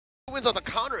Demons on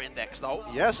the counter index, though.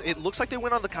 Yes, it looks like they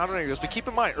went on the counter index, but keep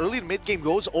in mind, early to mid game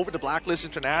goes over to BLACKLIST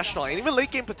International, and even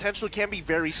late game potentially can be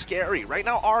very scary. Right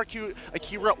now, RRQ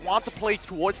AKIRA want to play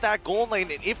towards that goal lane,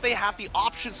 and if they have the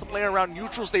options to play around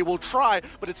neutrals, they will try,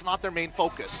 but it's not their main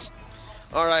focus.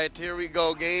 All right, here we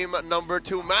go. Game number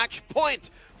 2. Match point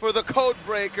for the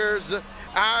Codebreakers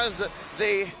as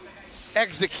they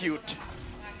execute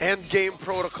endgame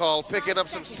protocol, picking up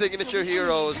some signature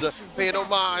heroes, paying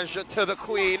homage to the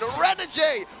queen.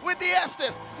 Renegade with the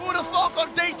Estes. Who would have thought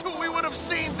on day 2 we would have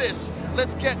seen this?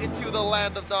 Let's get into the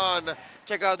Land of Dawn.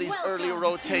 Check out these early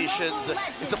rotations.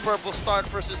 It's a purple start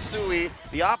for Sensui,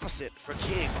 the opposite for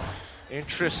King.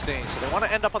 Interesting. So they want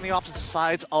to end up on the opposite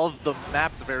sides of the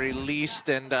map at the very least,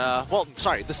 and, well,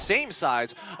 sorry, the same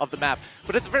sides of the map.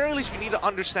 But at the very least, we need to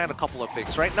understand a couple of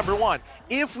things, right? Number one,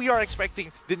 if we are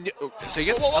expecting the... say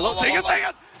it. Hello? Say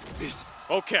it.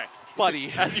 Okay.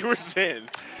 Buddy. As you were saying.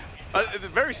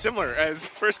 Very similar as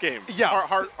first game. Yeah.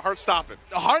 Heart stopping.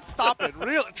 Heart stopping,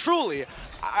 real, truly.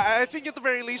 I think at the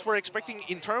very least we're expecting,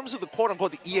 in terms of the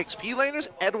quote-unquote the EXP laners,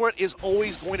 Edward is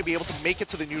always going to be able to make it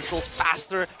to the neutrals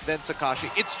faster than Takashi.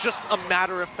 It's just a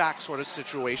matter-of-fact sort of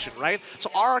situation, right? So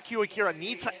RRQ AKIRA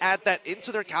needs to add that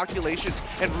into their calculations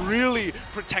and really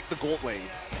protect the gold lane.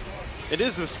 It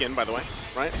is the skin, by the way,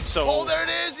 right? So, oh, there it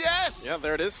is, yes! Yeah,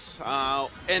 there it is.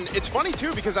 And it's funny,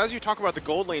 too, because as you talk about the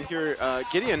gold lane here,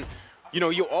 Gideon, you know,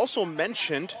 you also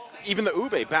mentioned even the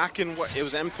Ube back in, what, it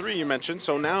was M3 you mentioned,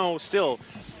 so now still,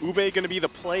 Ube going to be the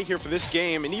play here for this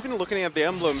game, and even looking at the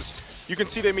emblems, you can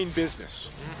see they mean business.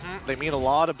 They mean a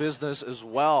lot of business as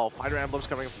well. Fighter emblems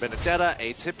coming from Benedetta,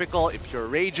 Atypical, Impure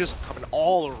Rages, coming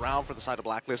all around for the side of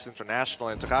BLACKLIST International,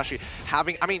 and Takashi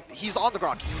having, I mean, he's on the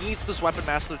ground. He needs this Weapon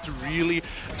Master to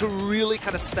really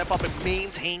kind of step up and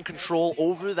maintain control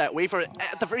over that wave, or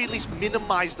at the very least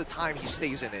minimize the time he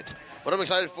stays in it. What I'm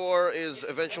excited for is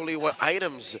eventually what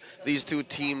items these two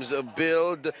teams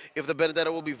build. If the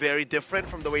Benedetta will be very different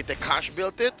from the way Tekash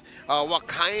built it, what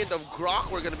kind of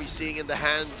grok we're going to be seeing in the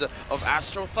hands of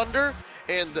Astro Thunder,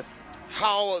 and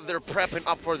how they're prepping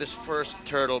up for this first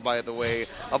turtle, by the way.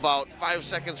 About 5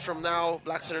 seconds from now,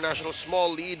 BLACKLIST International,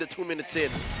 small lead, 2 minutes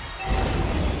in.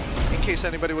 In case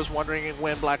anybody was wondering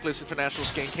when BLACKLIST International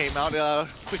skin came out,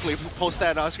 quickly post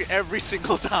that on screen. Every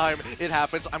single time it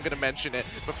happens, I'm going to mention it.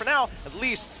 But for now, at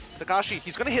least, Takashi,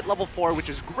 he's going to hit level 4, which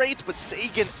is great, but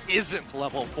Sagan isn't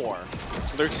level 4.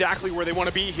 They're exactly where they want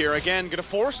to be here. Again, going to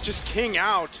force just King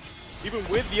out. Even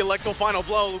with the Electro final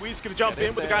blow, Luis going to jump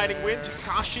in with the guiding wind.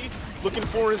 Takashi looking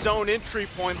for his own entry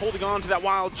point, holding on to that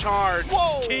wild charge.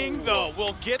 Whoa. King, though,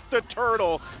 will get the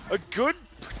turtle. A good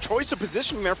choice of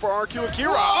positioning there for RRQ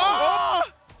AKIRA. Oh!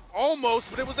 Almost,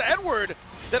 but it was Edward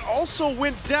that also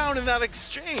went down in that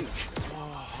exchange.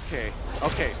 Oh,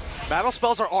 okay. Battle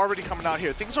spells are already coming out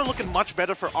here. Things are looking much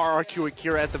better for RRQ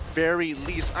AKIRA at the very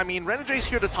least. I mean, Renegade's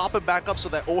here to top him back up so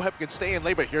that Oheb can stay in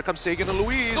lane, but here comes Sagan and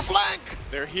Luis. The flank!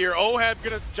 They're here. Oheb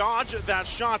gonna dodge that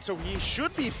shot, so he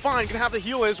should be fine. Gonna have the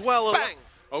heal as well. Bang!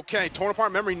 Okay, torn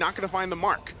apart memory, not gonna find the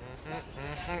mark.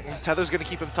 Tether's going to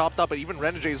keep him topped up, but even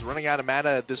Renegade is running out of mana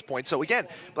at this point. So again,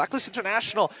 BLACKLIST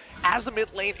International, as the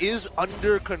mid lane is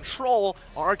under control,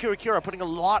 RRQ AKIRA putting a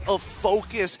lot of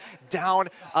focus down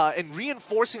and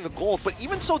reinforcing the gold. But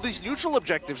even so, these neutral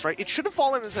objectives, right, it should have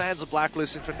fallen into the hands of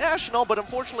BLACKLIST International, but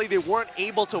unfortunately they weren't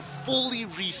able to fully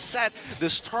reset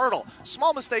this turtle.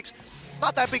 Small mistakes,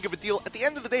 not that big of a deal. At the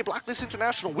end of the day, BLACKLIST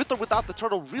International, with or without the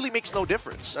turtle, really makes no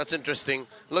difference. That's interesting.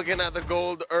 Looking at the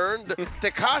gold earned,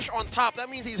 Tekash on top. That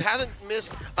means he hasn't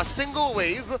missed a single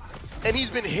wave, and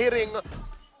he's been hitting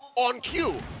on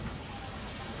cue.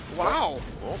 Wow.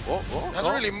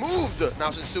 Hasn't really moved.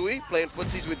 Now Sensui playing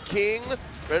footsies with King.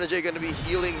 Renegade going to be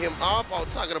healing him up. Oh,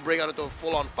 it's not going to break out into a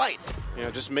full-on fight.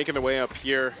 Yeah, just making their way up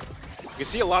here. You can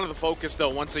see a lot of the focus, though,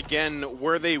 once again,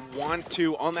 where they want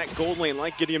to on that gold lane,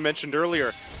 like Gideon mentioned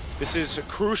earlier. This is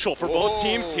crucial for both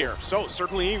teams here. So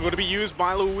certainly going to be used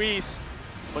by Luis,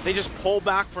 but they just pull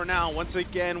back for now. Once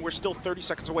again, we're still 30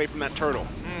 seconds away from that turtle.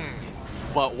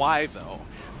 But why, though?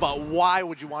 But why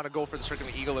would you want to go for the Stricken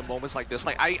Eagle in moments like this?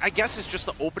 Like, I guess it's just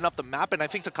to open up the map, and I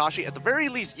think Takashi, at the very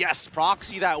least, yes,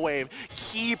 proxy that wave.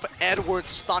 Keep Edward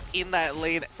stuck in that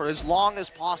lane for as long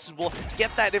as possible. Get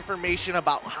that information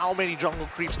about how many jungle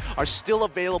creeps are still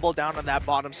available down on that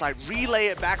bottom side. Relay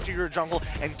it back to your jungle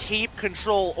and keep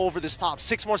control over this top.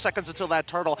 6 more seconds until that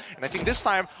turtle. And I think this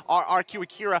time, RRQ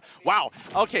AKIRA, wow,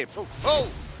 okay. Well,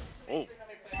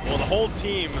 the whole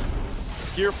team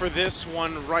here for this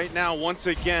one right now. Once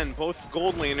again, both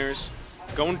gold laners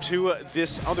going to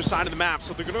this other side of the map,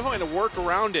 so they're going to find a work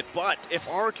around it. But if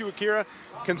RRQ AKIRA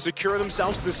can secure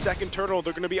themselves to the second turtle,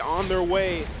 they're going to be on their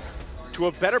way to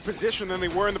a better position than they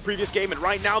were in the previous game, and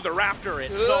right now they're after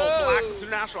it. So BLACKLIST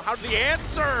International, how's the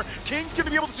answer? King's gonna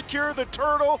be able to secure the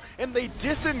turtle, and they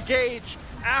disengage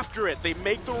after it. They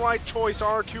make the right choice.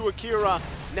 RRQ AKIRA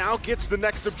now gets the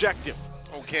next objective.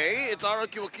 Okay, it's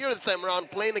RRQ AKIRA this time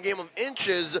around playing a game of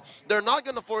inches. They're not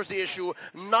going to force the issue,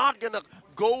 not going to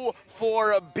go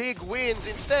for big wins.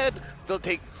 Instead, they'll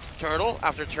take turtle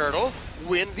after turtle,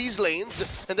 win these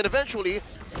lanes, and then eventually,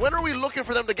 when are we looking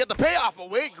for them to get the payoff? Oh,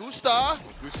 wait, Gusta.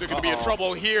 Gusta going to be in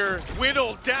trouble here.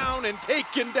 Whittled down and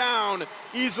taken down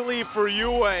easily for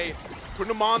Yue.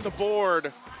 Putting him on the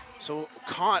board. So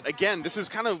caught again. This is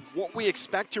kind of what we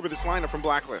expect here with this lineup from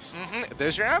BLACKLIST.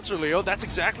 There's your answer, Leo. That's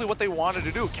exactly what they wanted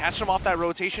to do. Catch him off that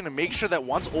rotation and make sure that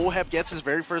once OHEB gets his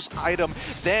very first item,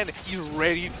 then he's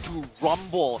ready to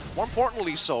rumble. More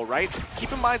importantly so, right?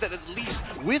 Keep in mind that at least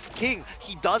with King,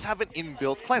 he does have an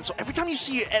inbuilt cleanse. So every time you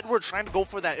see Edward trying to go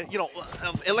for that, you know,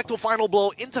 Electro Final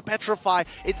Blow into Petrify,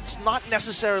 it's not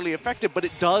necessarily effective, but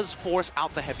it does force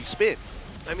out the heavy spin.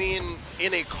 I mean,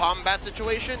 in a combat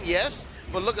situation, yes.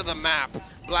 But look at the map.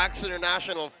 BLACKLIST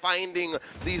International finding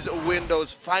these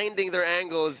windows, finding their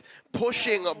angles,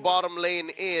 pushing bottom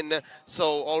lane in. So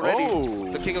already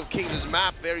the King of Kings'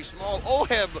 map, very small.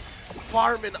 OHEB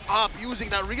farming up, using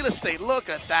that real estate. Look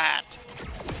at that.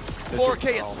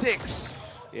 4K at 6.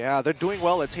 Yeah, they're doing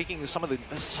well at taking some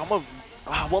of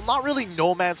well, not really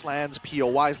no man's lands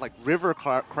POIs like River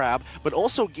Crab, but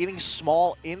also getting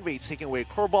small invades, taking away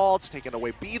Kobolds, taking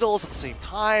away Beetles at the same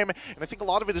time. And I think a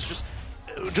lot of it is just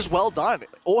well done.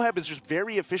 OHEB is just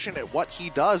very efficient at what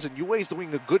he does, and Yue is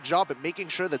doing a good job at making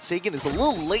sure that Sagan is a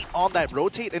little late on that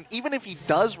rotate, and even if he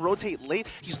does rotate late,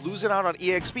 he's losing out on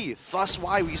EXP. Thus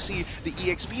why we see the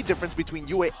EXP difference between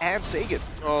Yue and Sagan.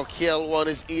 Oh, KL1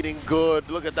 is eating good.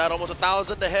 Look at that, almost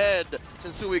 1,000 ahead.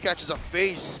 Sensui catches a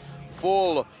face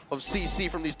full of CC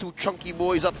from these two chunky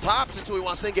boys up top. Sensui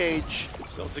wants to engage.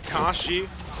 So Takashi,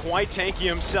 quite tanky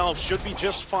himself, should be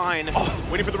just fine.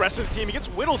 Waiting for the rest of the team. He gets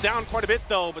whittled down quite a bit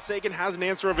though, but Sagan has an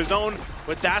answer of his own.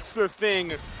 But that's the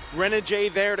thing.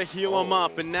 Renegade there to heal him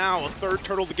up, and now a third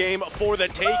turtle of the game for the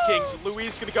takings.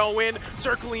 Luis gonna go in,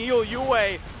 circling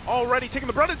Yue already taking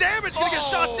the brunt of damage, gonna get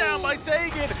shot down by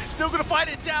Sagan. Still gonna fight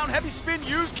it down, heavy spin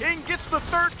used, King gets the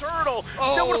third turtle.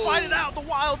 Still gonna fight it out, the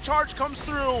wild charge comes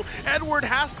through. Edward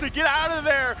has to get out of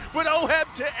there, but OHEB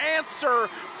to answer,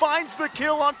 finds the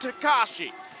kill on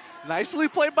Takashi. Nicely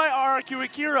played by RRQ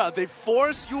AKIRA. They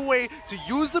force Yue to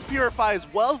use the Purify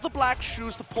as well as the Black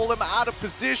Shoes to pull him out of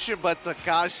position, but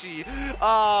Takashi,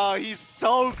 he's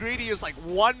so greedy. He's like,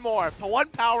 one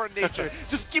power in nature.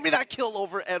 Just give me that kill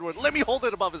over Edward. Let me hold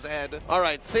it above his head. All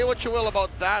right, say what you will about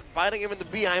that, biting him in the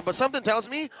behind, but something tells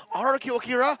me RRQ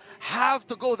AKIRA have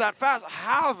to go that fast,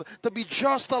 have to be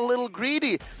just a little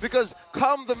greedy, because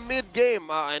come the mid-game,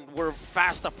 and we're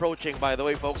fast approaching, by the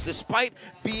way, folks, despite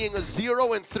being a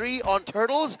 0-3 on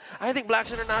turtles, I think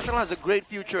BLACKLIST International has a great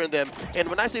future in them. And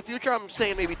when I say future, I'm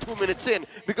saying maybe 2 minutes in,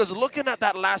 because looking at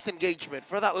that last engagement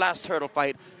for that last turtle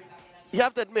fight, you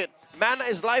have to admit, mana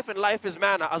is life and life is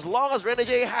mana. As long as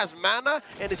Renegade has mana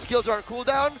and his skills are on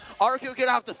cooldown, RRQ AKIRA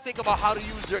have to think about how to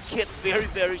use their kit very,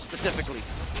 very specifically.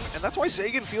 And that's why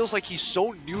Sagan feels like he's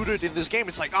so neutered in this game.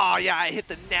 It's like, oh yeah, I hit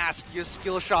the nastiest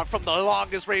skill shot from the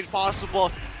longest range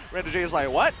possible. Renegade is like,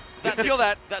 what? Feel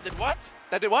that. That did what?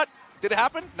 That did what? Did it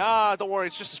happen? Nah, don't worry,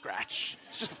 it's just a scratch.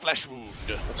 It's just a flesh wound.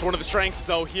 That's one of the strengths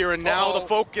though here, and now the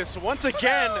focus. Once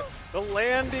again, the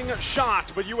landing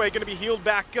shot, but Yue gonna be healed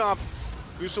back up.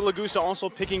 Gusta Lagusta also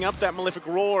picking up that Malefic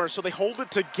Roar, so they hold it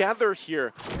together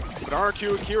here. But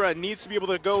RRQ AKIRA needs to be able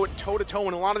to go toe-to-toe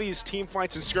in a lot of these team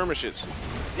fights and skirmishes.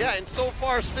 Yeah, and so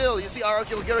far still, you see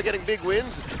RRQ AKIRA getting big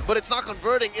wins, but it's not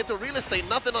converting into real estate.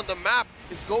 Nothing on the map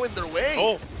is going their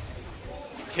way.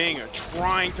 King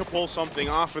trying to pull something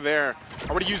off of there.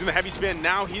 Already using the heavy spin.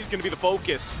 Now he's going to be the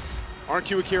focus.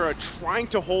 RRQ AKIRA trying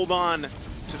to hold on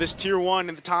to this tier 1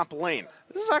 in the top lane.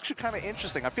 This is actually kind of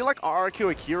interesting. I feel like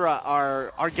RRQ AKIRA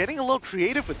are getting a little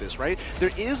creative with this, right?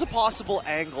 There is a possible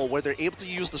angle where they're able to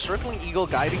use the Circling Eagle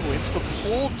Guiding Winds to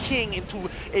pull King into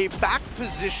a back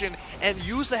position and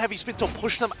use the heavy spin to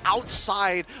push them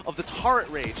outside of the turret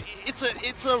range.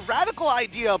 It's a radical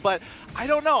idea, but I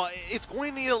don't know. It's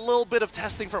going to need a little bit of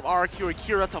testing from RRQ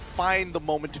AKIRA to find the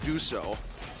moment to do so.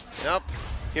 Yep.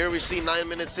 Here we see 9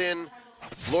 minutes in.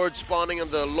 Lord spawning in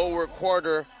the lower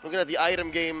quarter. Looking at the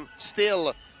item game,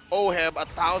 still OHEB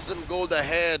 1,000 gold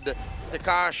ahead.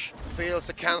 Takash fails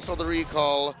to cancel the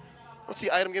recall. What's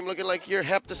the item game looking like here?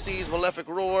 Heptasies, Malefic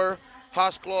Roar,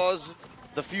 Hoss Claws,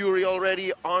 the Fury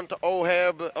already onto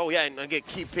OHEB. Oh yeah, and again,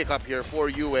 key pickup here for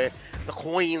Yue. the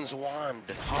Queen's Wand.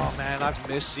 Oh man, I've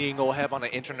missed seeing Oheb on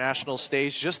an international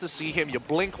stage. Just to see him, you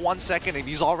blink 1 second and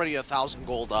he's already 1,000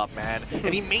 gold up, man.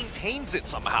 And he maintains it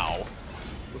somehow.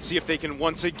 Let's see if they can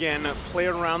once again play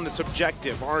around this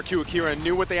objective. RRQ Akira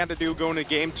knew what they had to do going to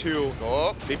game 2.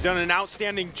 Oh. They've done an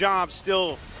outstanding job.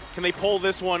 Still, can they pull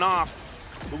this one off?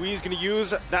 Louise going to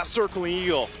use that circling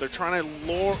eagle. They're trying to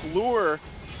lure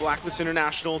BLACKLIST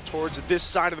International towards this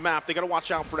side of the map. They got to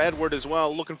watch out for Edward as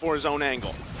well, looking for his own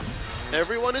angle.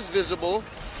 Everyone is visible.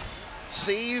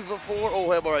 Save for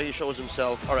Oheb. All right, he shows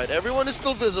himself. All right, everyone is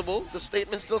still visible. The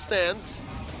statement still stands.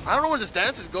 I don't know where this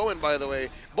dance is going, by the way.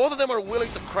 Both of them are willing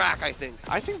to crack, I think.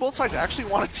 I think both sides actually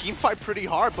want to team fight pretty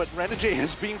hard, but Renegade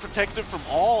is being protected from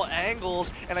all angles,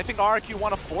 and I think RRQ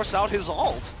want to force out his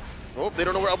ult. Oh, they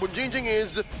don't know where Abunjinjing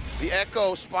is. The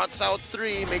Echo spots out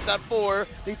 3, make that 4.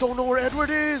 They don't know where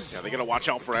Edward is. Yeah, they got to watch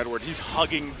out for Edward. He's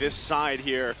hugging this side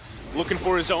here, looking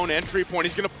for his own entry point.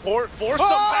 He's going to force him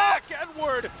back.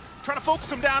 Edward trying to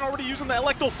focus him down, already using the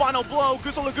Electro final blow.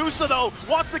 Gusa Lagusa, though,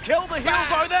 wants to kill. The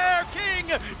heals are there.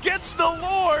 King gets the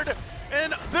Lord,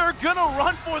 and they're going to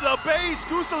run for the base.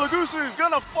 Gusa Lagusa is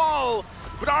going to fall,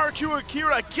 but RRQ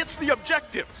Akira gets the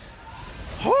objective.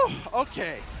 Whew,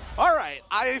 okay. All right,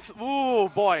 oh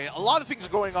boy, a lot of things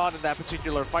going on in that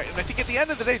particular fight, and I think at the end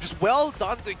of the day, just well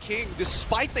done to King.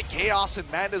 Despite the chaos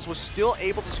and madness, was still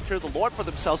able to secure the Lord for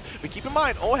themselves. But keep in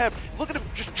mind, Oheb, look at him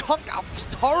just chunk out these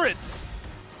turrets.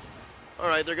 All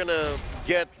right, they're gonna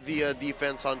get the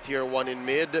defense on tier 1 in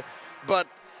mid, but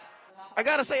I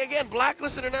gotta say again,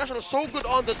 BLACKLIST International is so good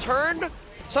on the turn.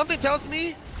 Something tells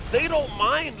me they don't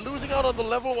mind losing out on the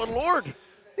level 1 Lord.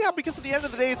 Yeah, because at the end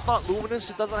of the day, it's not Luminous.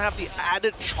 It doesn't have the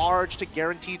added charge to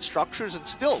guaranteed structures, and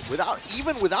still,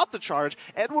 even without the charge,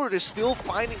 Edward is still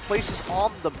finding places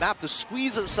on the map to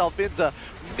squeeze himself in to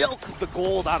milk the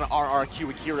gold out of RRQ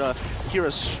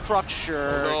Akira's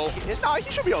structure. Oh, no, he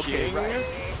should be okay, right?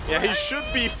 Yeah, he should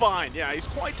be fine. Yeah, he's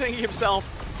quite tanking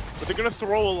himself, but they're going to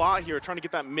throw a lot here, trying to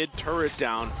get that mid turret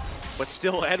down. But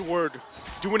still, Edward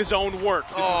doing his own work.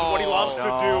 This is what he loves to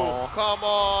do. Come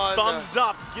on. Thumbs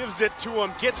up, gives it to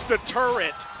him, gets the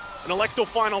turret. An Electro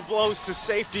final blows to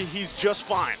safety. He's just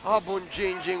fine.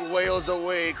 Abunjinjing wails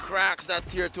away, cracks that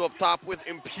tier 2 up top with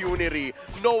impunity.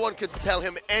 No one could tell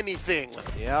him anything.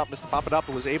 Yeah, Mr.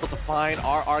 Papadopoulos was able to find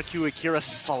RRQ Akira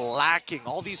slacking.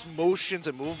 All these motions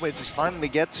and movements is starting to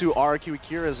get to RRQ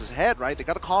Akira's head, right? They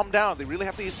got to calm down. They really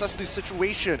have to assess the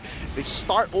situation. They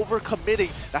start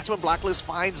overcommitting. That's when BLACKLIST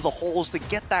finds the holes to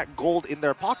get that gold in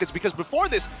their pockets, because before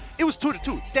this, it was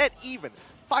 2-2, dead even.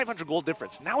 500 gold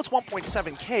difference. Now it's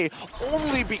 1.7k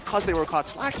only because they were caught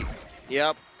slacking.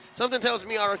 Yep. Something tells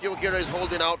me RRQ Akira is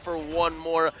holding out for one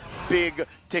more big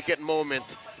ticket moment.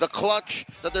 The clutch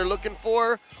that they're looking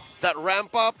for, that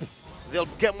ramp up, they'll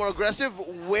get more aggressive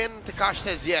when Takashi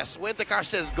says yes, when Takashi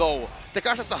says go.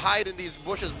 Takashi has to hide in these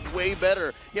bushes way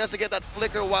better. He has to get that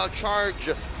flicker while charge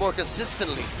more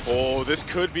consistently. Oh, this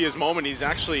could be his moment. He's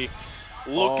actually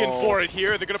looking for it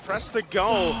here. They're going to press the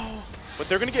go. But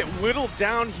they're going to get whittled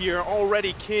down here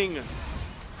already. King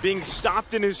being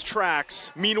stopped in his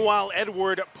tracks. Meanwhile,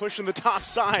 Edward pushing the top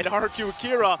side. RRQ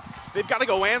Akira, they've got to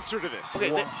go answer to this. Okay,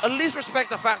 they at least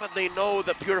respect the fact that they know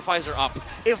the purifiers are up.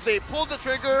 If they pulled the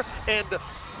trigger and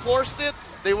forced it,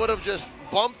 they would have just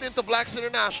bumped into BLACKLIST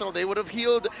International, they would have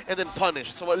healed and then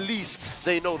punished. So at least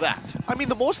they know that. I mean,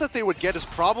 the most that they would get is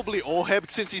probably Oheb,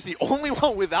 since he's the only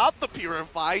one without the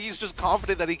Purify. He's just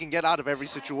confident that he can get out of every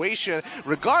situation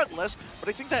regardless. But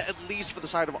I think that at least for the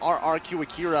side of RRQ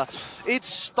Akira, it's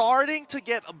starting to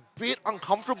get a bit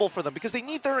uncomfortable for them because they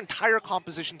need their entire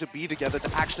composition to be together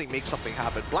to actually make something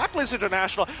happen. BLACKLIST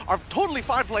International are totally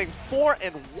fine playing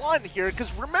 4-1 here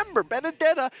because remember,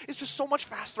 Benedetta is just so much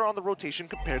faster on the rotation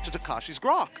compared to Takashi's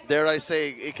Grok. Dare I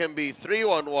say, it can be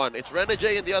 3-1-1. It's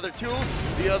Renegade and the other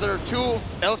two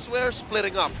elsewhere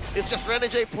splitting up. It's just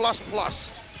Renegade plus.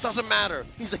 Doesn't matter.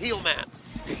 He's the heel man.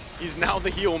 He's now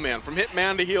the heel man, from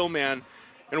hitman to heel man,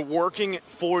 and working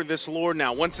for this Lord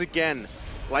now. Once again,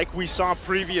 like we saw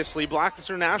previously, BLACKLIST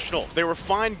International, they were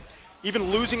fine even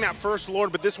losing that first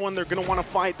Lord, but this one they're going to want to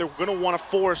fight. They're going to want to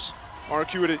force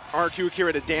RRQ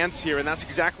Akira to dance here, and that's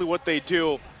exactly what they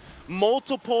do.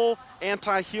 Multiple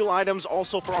anti-heal items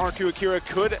also for RRQ Akira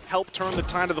could help turn the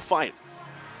tide of the fight.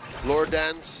 Lord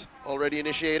Dance already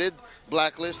initiated.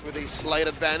 BLACKLIST with a slight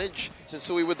advantage.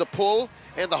 Sensui with the pull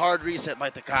and the hard reset by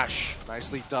Takashi.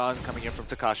 Nicely done coming in from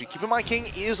Takashi. Keep in mind,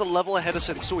 King is a level ahead of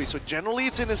Sensui, so generally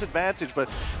it's in his advantage, but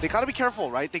they gotta be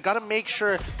careful, right? They gotta make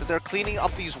sure that they're cleaning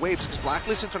up these waves because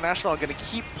BLACKLIST International are gonna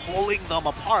keep pulling them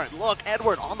apart. Look,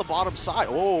 Edward on the bottom side.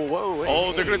 Oh,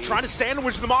 whoa. They're gonna try to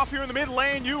sandwich them off here in the mid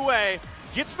lane. Yue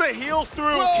Gets the heal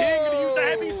through. Whoa! King gonna use the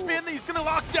heavy spin. He's gonna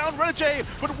lock down Renegade,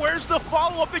 but where's the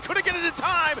follow-up? They couldn't get it in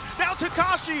time. Now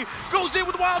Takashi goes in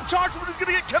with wild charge, but he's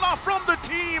gonna get cut off from the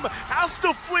team. Has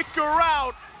to flicker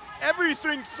out.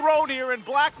 Everything thrown here, and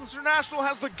BLACKLIST International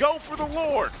has the go for the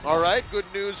Lord. All right, good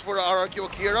news for RRQ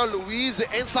AKIRA. Louise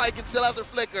and Saiken still have their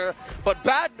flicker, but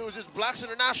bad news is BLACKLIST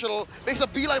International makes a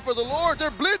beeline for the Lord.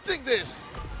 They're blitzing this.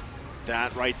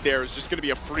 That right there is just gonna be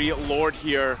a free Lord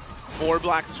here for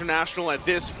BLACKLIST International at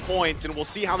this point, and we'll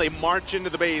see how they march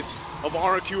into the base of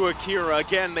RRQ AKIRA.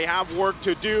 Again, they have work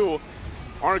to do.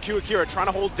 RRQ AKIRA trying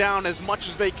to hold down as much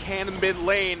as they can in the mid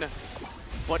lane.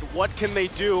 But what can they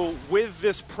do with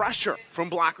this pressure from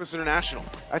BLACKLIST International?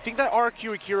 I think that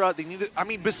RRQ AKIRA, they need to, I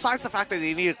mean, besides the fact that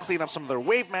they need to clean up some of their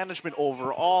wave management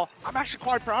overall, I'm actually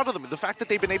quite proud of them. The fact that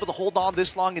they've been able to hold on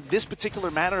this long in this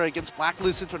particular manner against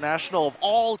BLACKLIST International, of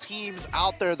all teams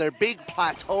out there, their big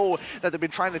plateau that they've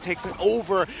been trying to take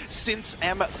over since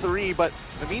M3. But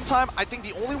in the meantime, I think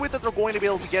the only way that they're going to be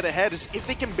able to get ahead is if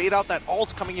they can bait out that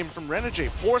ult coming in from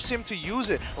Renegade, force him to use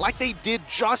it like they did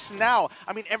just now.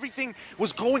 I mean, everything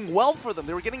was going well for them.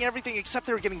 They were getting everything except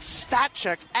they were getting stat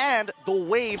checked, and the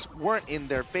waves weren't in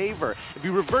their favor. If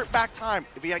you revert back time,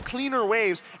 if we had cleaner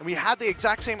waves and we had the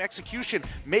exact same execution,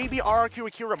 maybe RRQ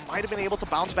AKIRA might have been able to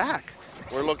bounce back.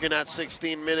 We're looking at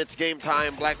 16 minutes game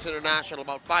time. BLACKLIST International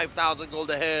about 5,000 gold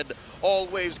ahead. All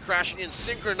waves crashing in,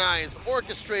 synchronized,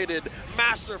 orchestrated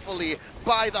masterfully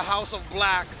by the House of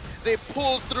Black. They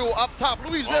pulled through up top.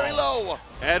 Louise very low.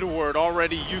 Edward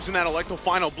already using that Electro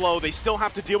Final Blow. They still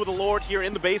have to deal with the Lord here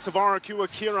in the base of RRQ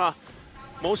AKIRA.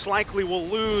 Most likely will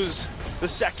lose the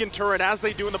second turret as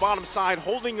they do in the bottom side,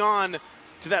 holding on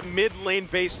to that mid lane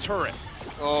base turret.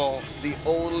 Oh, the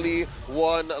only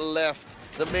one left.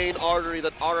 The main artery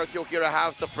that RRQ AKIRA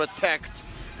has to protect.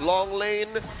 Long lane,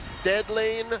 dead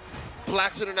lane.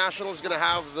 BLACKLIST International is going to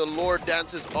have the Lord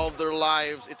dances of their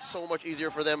lives. It's so much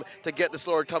easier for them to get this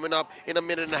Lord coming up in a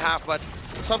minute and a half, but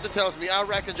something tells me I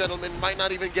reckon, gentlemen, might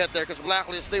not even get there because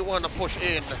BLACKLIST, they want to push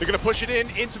in. They're going to push it in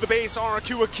into the base.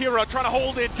 RRQ AKIRA trying to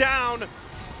hold it down.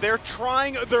 They're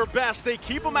trying their best. They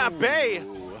keep them at bay,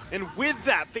 and with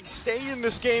that, they stay in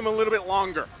this game a little bit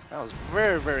longer. That was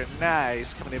very, very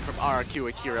nice coming in from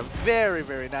RRQ AKIRA. Very,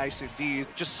 very nice indeed.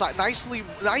 Just nice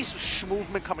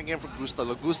movement coming in from Gusta.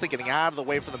 Lagusta getting out of the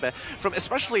way from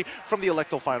especially from the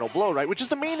Electro Final Blow, right? Which is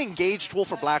the main engage tool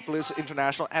for BLACKLIST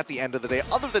International at the end of the day,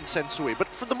 other than Sensui. But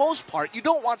for the most part, you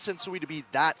don't want Sensui to be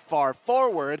that far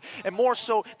forward, and more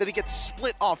so that it gets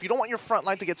split off. You don't want your front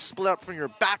line to get split up from your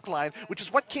back line, which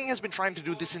is what King has been trying to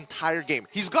do this entire game.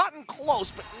 He's gotten close,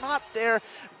 but not there.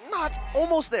 Not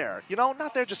almost there, you know,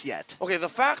 not there just yet. Okay, the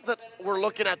fact that we're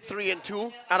looking at 3 and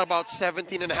 2 at about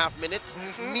 17.5 minutes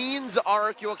means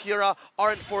RRQ AKIRA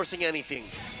aren't forcing anything.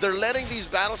 They're letting these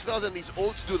battle spells and these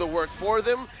ults do the work for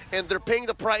them, and they're paying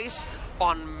the price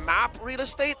on map real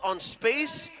estate, on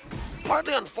space,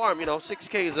 partly on farm. You know,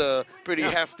 6K is a pretty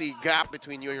hefty gap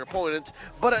between you and your opponents,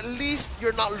 but at least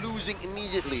you're not losing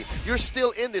immediately. You're still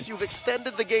in this. You've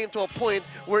extended the game to a point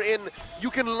wherein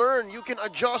you can learn, you can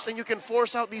adjust, and you can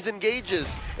force out these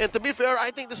engages. And to be fair,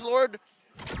 I think this Lord,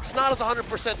 it's not as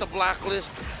 100% the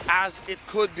BLACKLIST as it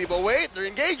could be. But wait, they're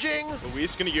engaging.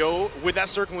 Luis gonna go with that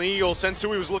circling eagle.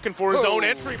 Sensui was looking for his own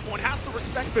entry point. Has to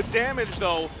respect the damage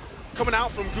though. Coming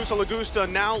out from Gusta Lagusta,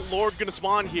 now Lord gonna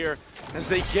spawn here as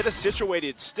they get us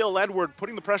situated. Still Edward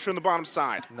putting the pressure on the bottom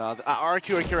side. No,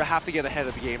 RRQ AKIRA have to get ahead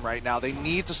of the game right now. They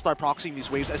need to start proxying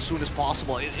these waves as soon as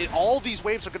possible. All these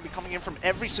waves are going to be coming in from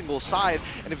every single side,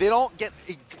 and if they don't get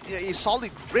a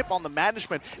solid grip on the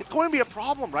management, it's going to be a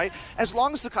problem, right? As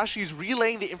long as Takashi is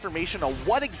relaying the information on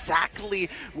what exactly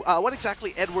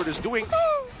Edward is doing,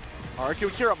 RRQ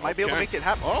AKIRA might be able to make it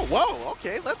happen. Oh, whoa,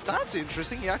 okay, that's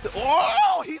interesting. He's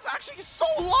actually so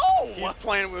low! He's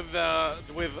playing with a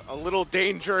little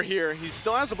danger here. He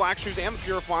still has the Black Shoes and the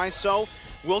Purify, so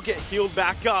will get healed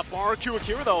back up. RRQ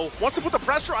AKIRA, though, wants to put the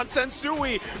pressure on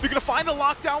Sensui. They're going to find the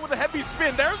lockdown with a heavy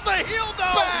spin. There's the heal,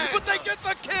 though, Bang! But they get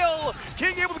the kill.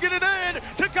 King able to get it in.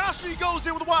 Takashi goes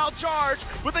in with a wild charge,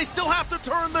 but they still have to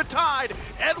turn the tide.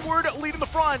 Edward leading the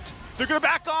front. They're going to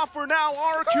back off for now.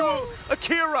 RRQ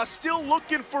AKIRA still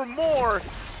looking for more.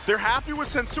 They're happy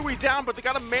with Sensui down, but they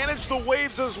got to manage the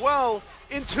waves as well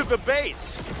into the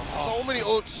base. So many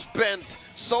ults spent,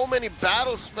 so many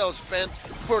battle spells spent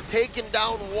for taking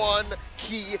down one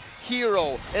key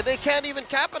hero. And they can't even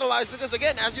capitalize because,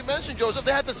 again, as you mentioned, Joseph,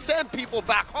 they had to send people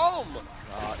back home.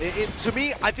 To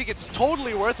me, I think it's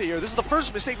totally worth it here. This is the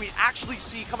first mistake we actually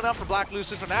see coming out for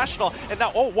BLACKLIST International. And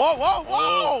now,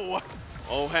 whoa!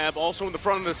 Oheb also in the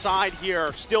front of the side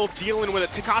here, still dealing with it.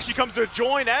 Takashi comes to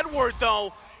join Edward,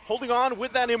 though, holding on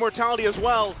with that immortality as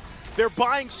well. They're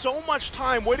buying so much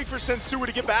time, waiting for Sensui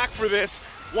to get back for this.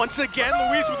 Once again,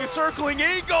 Luis with the circling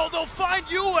eagle. They'll find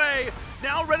Yue.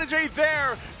 Now Renegade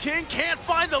there. King can't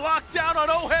find the lockdown on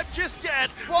Oheb just yet.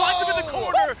 Whoa. Finds him in the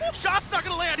corner. Shot's not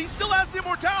going to land. He still has the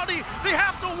immortality. They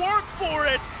have to work for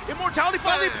it. Immortality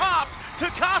finally popped.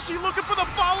 Takashi looking for the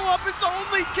follow-up. It's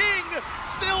only King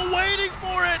still waiting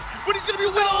for it. But he's going to be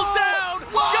whittled down.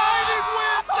 Guiding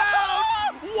wind down.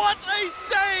 What a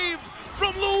save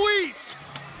from Luis.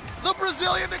 The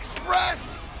Brazilian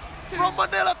Express from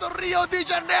Manila to Rio de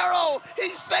Janeiro. He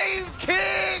saved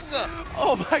King.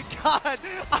 Oh my god,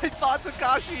 I thought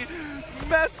Takashi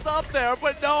messed up there,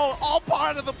 but no, all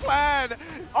part of the plan.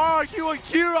 RRQ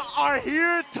Akira are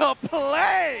here to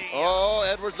play. Oh,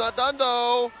 Edward's not done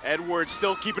though. Edward's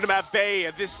still keeping him at bay,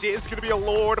 and this is going to be a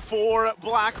Lord for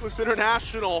BLACKLIST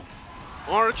International.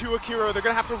 RRQ Akira, they're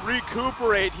going to have to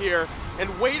recuperate here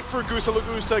and wait for Gusta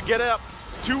Lagusta to get up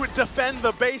to defend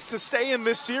the base to stay in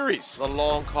this series. The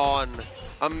long con.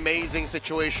 Amazing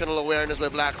situational awareness by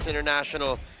BLACKLIST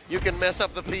International. You can mess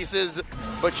up the pieces,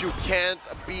 but you can't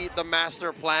beat the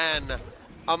master plan.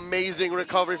 Amazing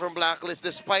recovery from BLACKLIST,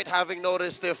 despite having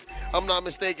noticed, if I'm not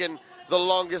mistaken, the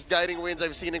longest guiding wins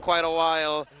I've seen in quite a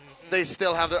while. They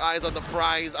still have their eyes on the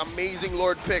prize. Amazing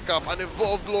Lord pickup, an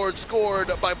evolved Lord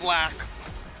scored by Black.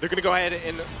 They're going to go ahead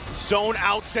and zone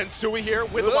out Sensui here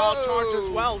with the wild charge as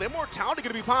well. The immortality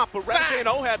going to be popped, but Renegade and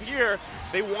Oheb here,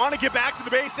 they want to get back to the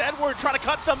base. Edward trying to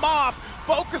cut them off,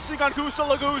 focusing on Gusta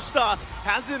Lagusta.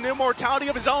 Has an immortality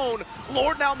of his own.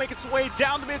 Lord now making its way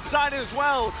down the mid side as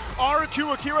well.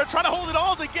 RRQ Akira trying to hold it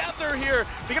all together here.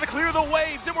 They're going to clear the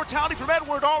waves. Immortality from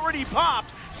Edward already popped.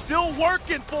 Still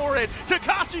working for it.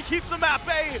 Takashi keeps him at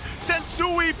bay.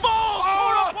 Sensui falls.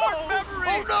 Torn apart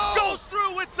memory. Goes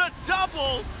through. It's a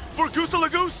double for Gusta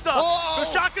Lagusta. The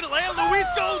shot gonna land. Luis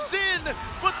goes in,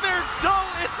 but they're done.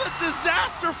 It's a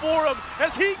disaster for him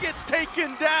as he gets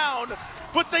taken down.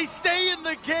 But they stay in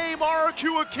the game.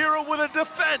 RRQ Akira with a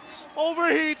defense.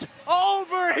 Overheat!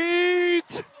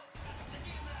 Overheat!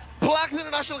 BLACKLIST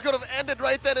International could have ended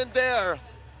right then and there.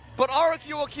 But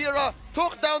RRQ Akira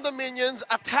took down the minions,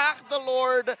 attacked the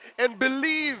Lord, and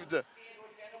believed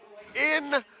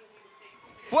in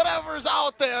whatever's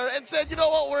out there and said, you know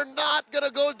what, we're not going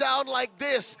to go down like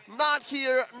this. Not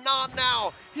here, not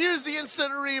now. Here's the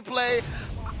instant replay.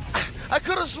 I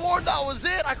could have sworn that was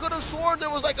it. I could have sworn there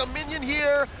was like a minion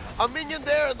here, a minion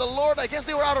there, and the Lord, I guess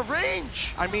they were out of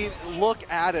range. I mean, look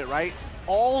at it, right?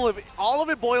 All of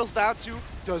it boils down to,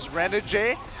 does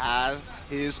Renegade have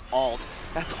his ult?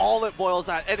 That's all it boils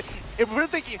down. And if we're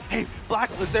thinking, hey,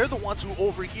 BLACKLIST, they're the ones who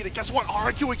overheated. Guess what?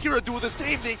 RRQ Akira do the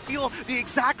same. They feel the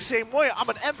exact same way. I'm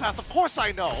an empath. Of course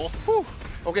I know. Whew.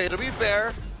 Okay, to be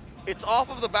fair, it's off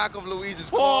of the back of Luis's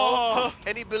call,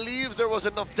 and he believes there was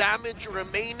enough damage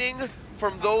remaining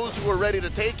from those who were ready to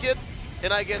take it,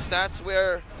 and I guess that's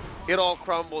where it all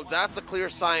crumbled. That's a clear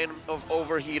sign of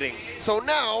overheating. So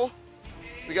now,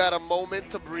 we got a moment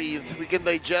to breathe. We can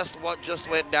digest what just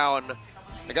went down.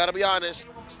 I gotta be honest,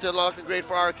 still not looking great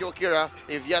for RRQ Akira.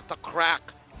 They've yet to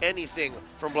crack anything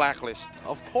from BLACKLIST.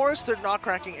 Of course, they're not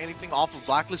cracking anything off of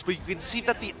BLACKLIST, but you can see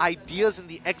that the ideas and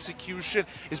the execution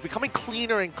is becoming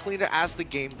cleaner and cleaner as the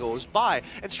game goes by.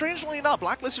 And strangely enough,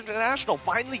 BLACKLIST International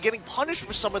finally getting punished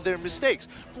for some of their mistakes.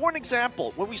 For an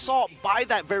example, when we saw by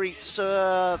that very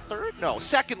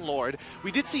second Lord,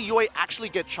 we did see Yue actually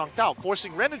get chunked out,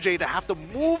 forcing Renegade to have to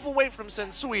move away from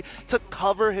Sensui to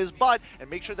cover his butt and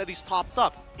make sure that he's topped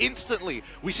up. Instantly,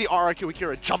 we see RRQ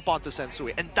Akira jump onto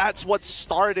Sensui, and that's what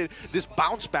started this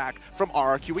bounce back from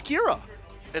RRQ Akira.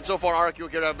 And so far, RRQ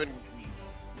Akira have been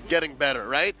getting better,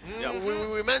 right? Yep.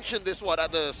 We mentioned this,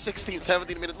 at the 16,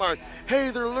 17 minute mark. Hey,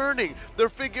 they're learning. They're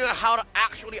figuring out how to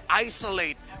actually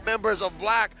isolate members of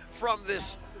Black from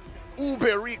this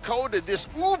Uber recoded, this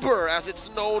Uber as it's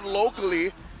known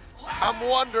locally. I'm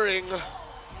wondering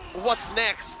what's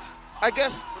next. I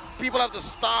guess people have to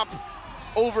stop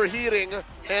overheating,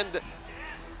 and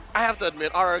I have to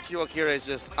admit, RRQ Akira is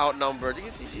just outnumbered. You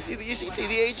see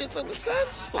the agents on the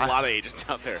stands? There's a lot of agents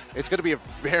out there. It's going to be a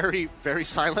very, very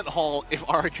silent haul if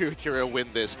RRQ Akira win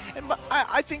this. And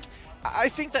I think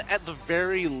that at the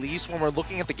very least, when we're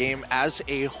looking at the game as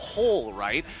a whole,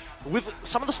 right, with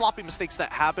some of the sloppy mistakes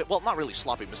that happen, well, not really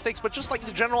sloppy mistakes, but just like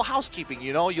the general housekeeping,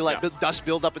 you know, you let the dust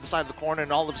build up inside the corner,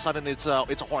 and all of a sudden it's a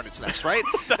hornet's nest, right?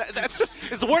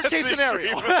 It's the worst case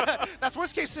scenario. That's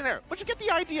worst case scenario. But you get the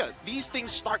idea. These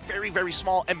things start very, very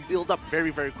small and build up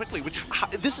very, very quickly.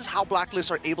 This is how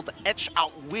BLACKLIST are able to etch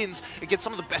out wins against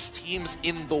some of the best teams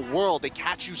in the world. They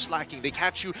catch you slacking. They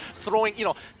catch you throwing,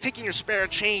 taking your spare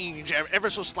change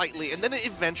ever so slightly, and then it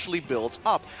eventually builds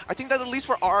up. I think that at least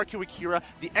for RRQ Akira,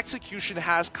 the execution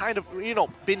has kind of, you know,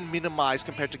 been minimized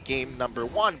compared to game number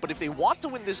 1. But if they want to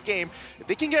win this game, if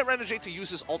they can get Renegade to use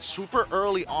his ult super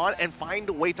early on and find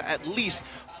a way to at least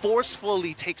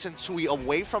forcefully take Sensui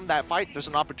away from that fight, there's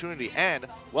an opportunity. And,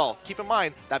 well, keep in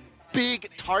mind that big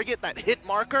target, that hit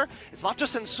marker, it's not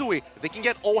just Sensui. If they can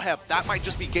get Oheb, that might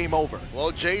just be game over.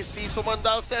 Well, JC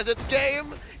Sumandal says it's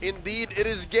game. Indeed, it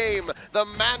is game. The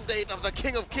mandate of the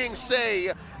King of Kings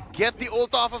say, get the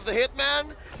ult off of the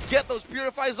Hitman, get those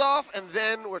purifies off, and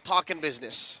then we're talking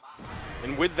business.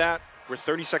 And with that, we're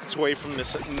 30 seconds away from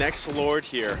this next Lord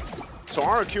here. So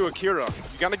RRQ AKIRA,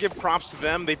 you gotta give props to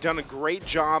them. They've done a great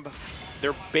job.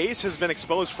 Their base has been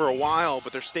exposed for a while,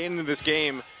 but they're staying in this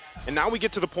game. And now we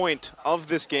get to the point of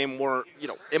this game where, you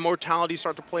know, immortality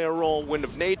start to play a role, Wind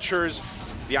of Natures,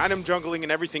 the item jungling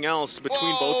and everything else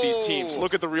between both these teams.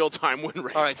 Look at the real-time win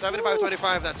rate. All right,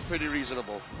 75-25, that's pretty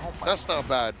reasonable. That's not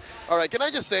bad. All right, can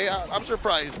I just say, I'm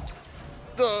surprised.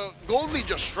 The gold lead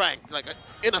just shrank, like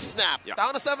in a snap,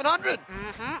 down to 700.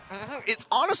 It's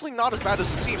honestly not as bad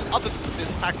as it seems, other than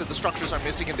the fact that the structures are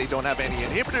missing and they don't have any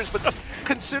inhibitors. But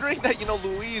considering that, you know,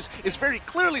 Luis is very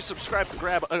clearly subscribed to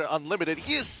Grab Unlimited,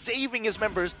 he is saving his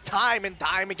members time and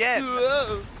time again.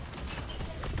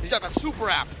 He's got that super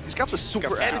app. He's got the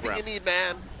super app. Anything you need,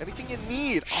 man. Anything you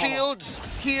need. Shields,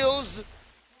 heals.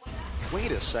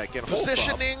 Wait a second.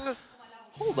 Positioning.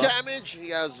 Hold up. Damage, he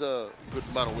has a good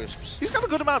amount of wisps. He's got a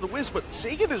good amount of wisps, but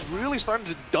Sagan is really starting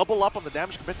to double up on the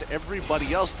damage compared to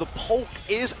everybody else. The poke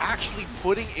is actually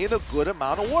putting in a good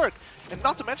amount of work. And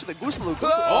not to mention the Gustavo.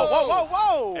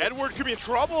 Whoa! Edward could be in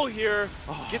trouble here.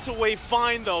 Gets away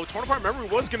fine, though. Torn apart memory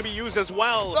was going to be used as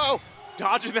well. No!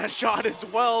 Dodging that shot as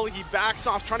well. He backs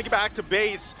off, trying to get back to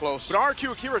base. Close. But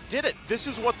RRQ AKIRA did it. This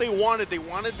is what they wanted. They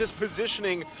wanted this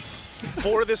positioning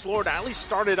for this Lord to at least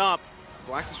start it up.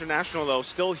 BLACKLIST International, though,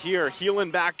 still here, healing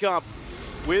back up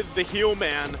with the heal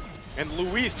man. And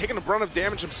Luis taking the brunt of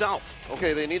damage himself.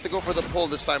 Okay, they need to go for the pull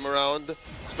this time around,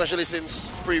 especially since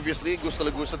previously, Gusta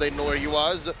Lagusa, they know where he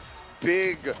was.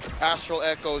 Big Astral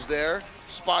Echoes there.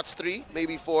 Spots 3,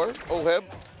 maybe 4. Oheb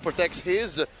protects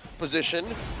his position.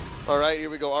 All right, here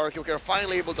we go. RRQ AKIRA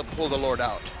finally able to pull the Lord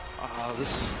out.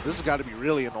 This has got to be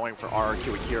really annoying for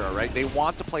RRQ AKIRA, right? They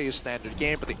want to play a standard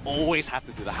game, but they always have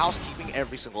to do the housekeeping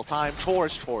every single time.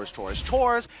 Chores.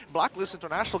 BLACKLIST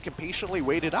International can patiently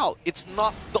wait it out. It's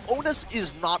not, the onus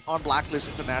is not on BLACKLIST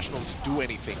International to do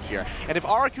anything here. And if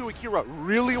RRQ AKIRA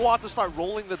really want to start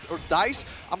rolling the dice,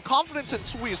 I'm confident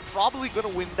Sensui is probably going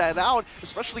to win that out,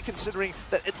 especially considering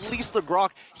that at least the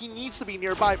Grok, he needs to be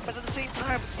nearby, but at the same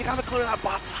time, you got to clear that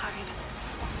bot side.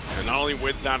 And not only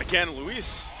with that, again,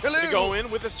 Luis to go in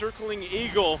with a circling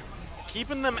eagle,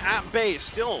 keeping them at base,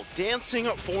 still dancing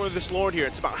for this Lord here.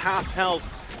 It's about half health.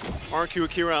 RRQ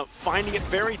AKIRA finding it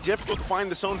very difficult to find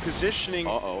this own positioning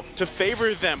to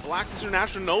favor them. BLACKLIST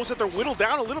International knows that they're whittled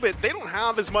down a little bit. They don't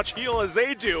have as much heal as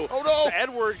they do. Oh no! So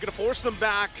Edward gonna force them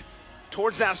back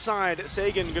towards that side.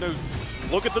 Sagan gonna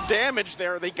look at the damage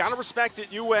there. They gotta respect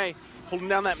it. Yue holding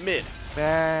down that mid.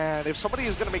 Man, if somebody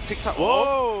is going to make TikTok...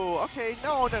 Whoa! Okay,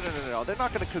 no. They're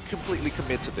not going to completely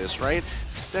commit to this, right?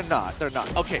 They're not.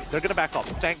 Okay, they're going to back off.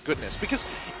 Thank goodness. Because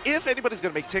if anybody's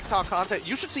going to make TikTok content,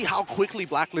 you should see how quickly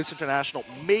BLACKLIST International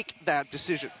make that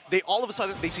decision. They all of a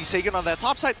sudden, they see Sagan on that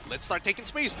top side. Let's start taking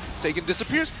space. Sagan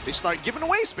disappears. They start giving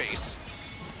away space.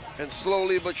 And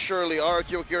slowly but surely,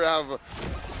 RRQ AKIRA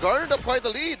have garnered up quite the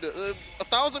lead.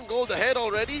 1,000 gold ahead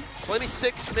already.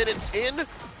 26 minutes in.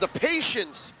 The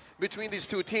patience between these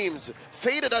two teams,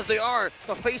 faded as they are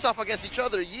to face off against each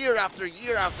other year after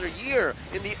year after year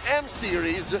in the M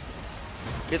series.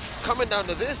 It's coming down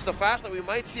to this, the fact that we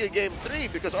might see a game 3,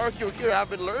 because RRQ AKIRA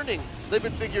have been learning. They've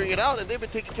been figuring it out, and they've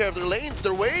been taking care of their lanes,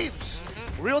 their waves.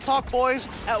 Real talk, boys,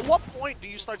 at what point do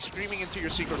you start screaming into your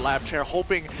secret lab chair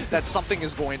hoping that something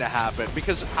is going to happen?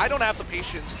 Because I don't have the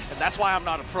patience, and that's why I'm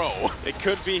not a pro. It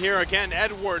could be here again.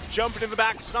 Edward jumping in the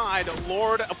backside.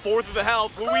 Lord, a fourth of the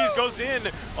health. Luis goes in.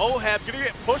 Oheb gonna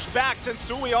get pushed back.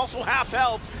 Sensui also half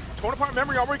health. Torn apart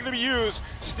memory already gonna be used.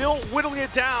 Still whittling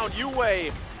it down.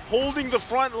 Yue holding the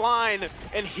front line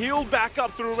and healed back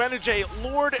up through Renegade.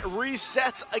 Lord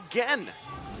resets again.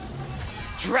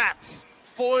 Drats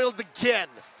foiled again.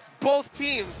 Both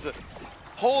teams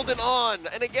holding on.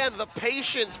 And again, the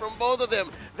patience from both of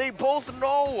them. They both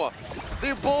know.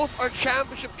 They both are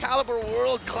championship caliber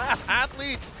world-class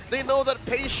athletes. They know that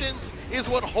patience is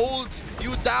what holds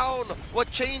you down, what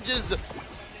changes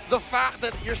the fact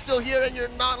that you're still here and you're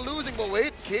not losing. But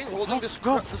wait, King holding this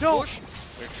push.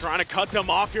 They're trying to cut them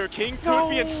off here. King could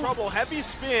be in trouble. Heavy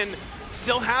spin.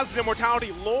 Still has the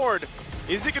immortality. Lord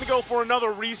Is it going to go for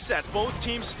another reset? Both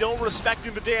teams still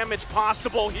respecting the damage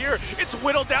possible here. It's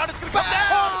whittled down. It's going to come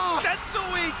down.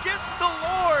 Sensui gets the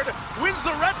Lord, wins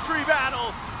the retry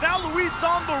battle. Now Luis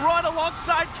on the run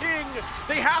alongside King.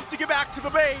 They have to get back to the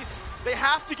base. They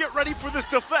have to get ready for this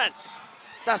defense.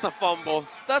 That's a fumble.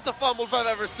 That's a fumble if I've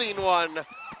ever seen one.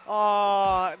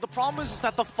 The problem is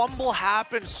that the fumble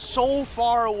happened so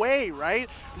far away, right?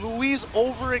 Luis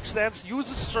overextends,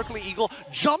 uses a circling eagle,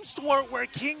 jumps toward where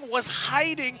King was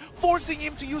hiding, forcing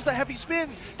him to use the heavy spin.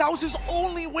 That was his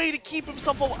only way to keep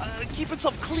himself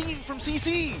clean from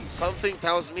CC. Something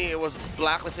tells me it was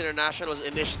BLACKLIST International's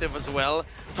initiative as well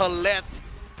to let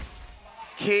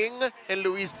King and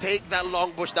Luis take that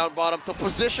long bush down bottom to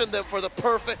position them for the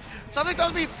perfect. Something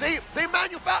tells me they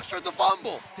manufactured the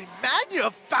fumble. They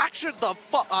manufactured the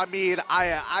I mean,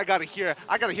 I gotta hear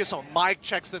some mic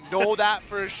checks to know that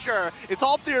for sure. It's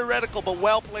all theoretical, but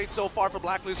well played so far for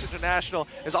BLACKLIST International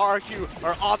as RRQ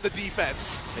are on the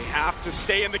defense. They have to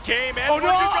stay in the game, and oh no!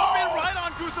 Jump in right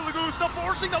on Gusta Lagusta,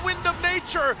 forcing the wind of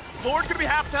nature. Lord gonna be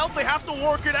half health. They have to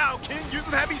work it out. King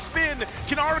using heavy spin.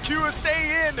 Can RRQ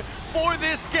stay in for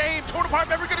this game? Torn apart,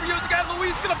 never gonna be used again.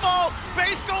 Luis gonna fall.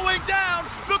 Base going down.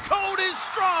 The code is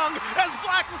strong as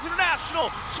BLACKLIST International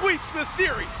sweeps this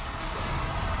series.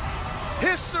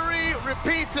 History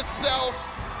repeats itself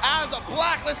as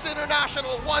BLACKLIST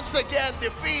International once again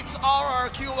defeats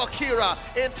RRQ AKIRA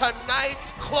in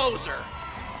tonight's closer.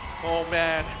 Oh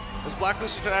man, as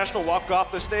BLACKLIST International walk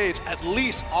off the stage, at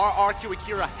least RRQ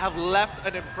AKIRA have left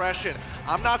an impression.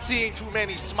 I'm not seeing too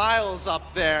many smiles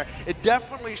up there. It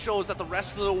definitely shows that the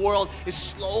rest of the world is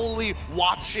slowly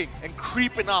watching and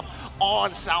creeping up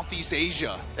on Southeast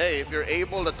Asia. Hey, if you're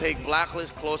able to take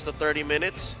BLACKLIST close to 30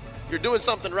 minutes, you're doing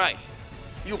something right.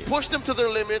 You pushed them to their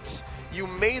limits. You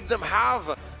made them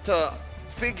have to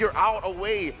figure out a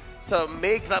way to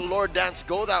make that Lord dance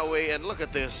go that way. And look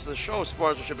at this, the show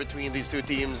sportsmanship between these two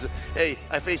teams. Hey,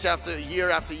 I face after year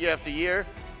after year after year.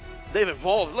 They've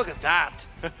evolved. Look at that.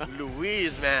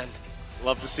 Luis, man.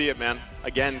 Love to see it, man.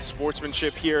 Again,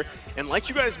 sportsmanship here. And like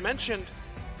you guys mentioned,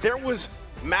 there was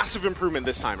massive improvement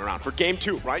this time around for game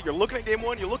 2, right? You're looking at game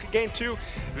 1, you look at game 2.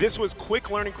 This was quick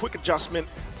learning, quick adjustment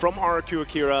from RRQ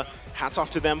AKIRA. Hats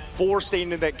off to them for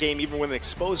staying in that game even with an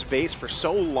exposed base for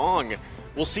so long.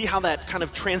 We'll see how that kind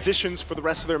of transitions for the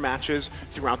rest of their matches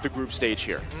throughout the group stage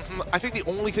here. I think the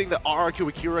only thing that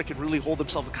RRQ AKIRA can really hold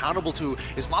themselves accountable to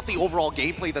is not the overall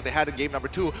gameplay that they had in game number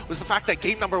 2, was the fact that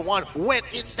game number 1 went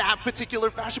in that particular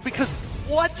fashion, because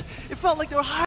what? It felt like they were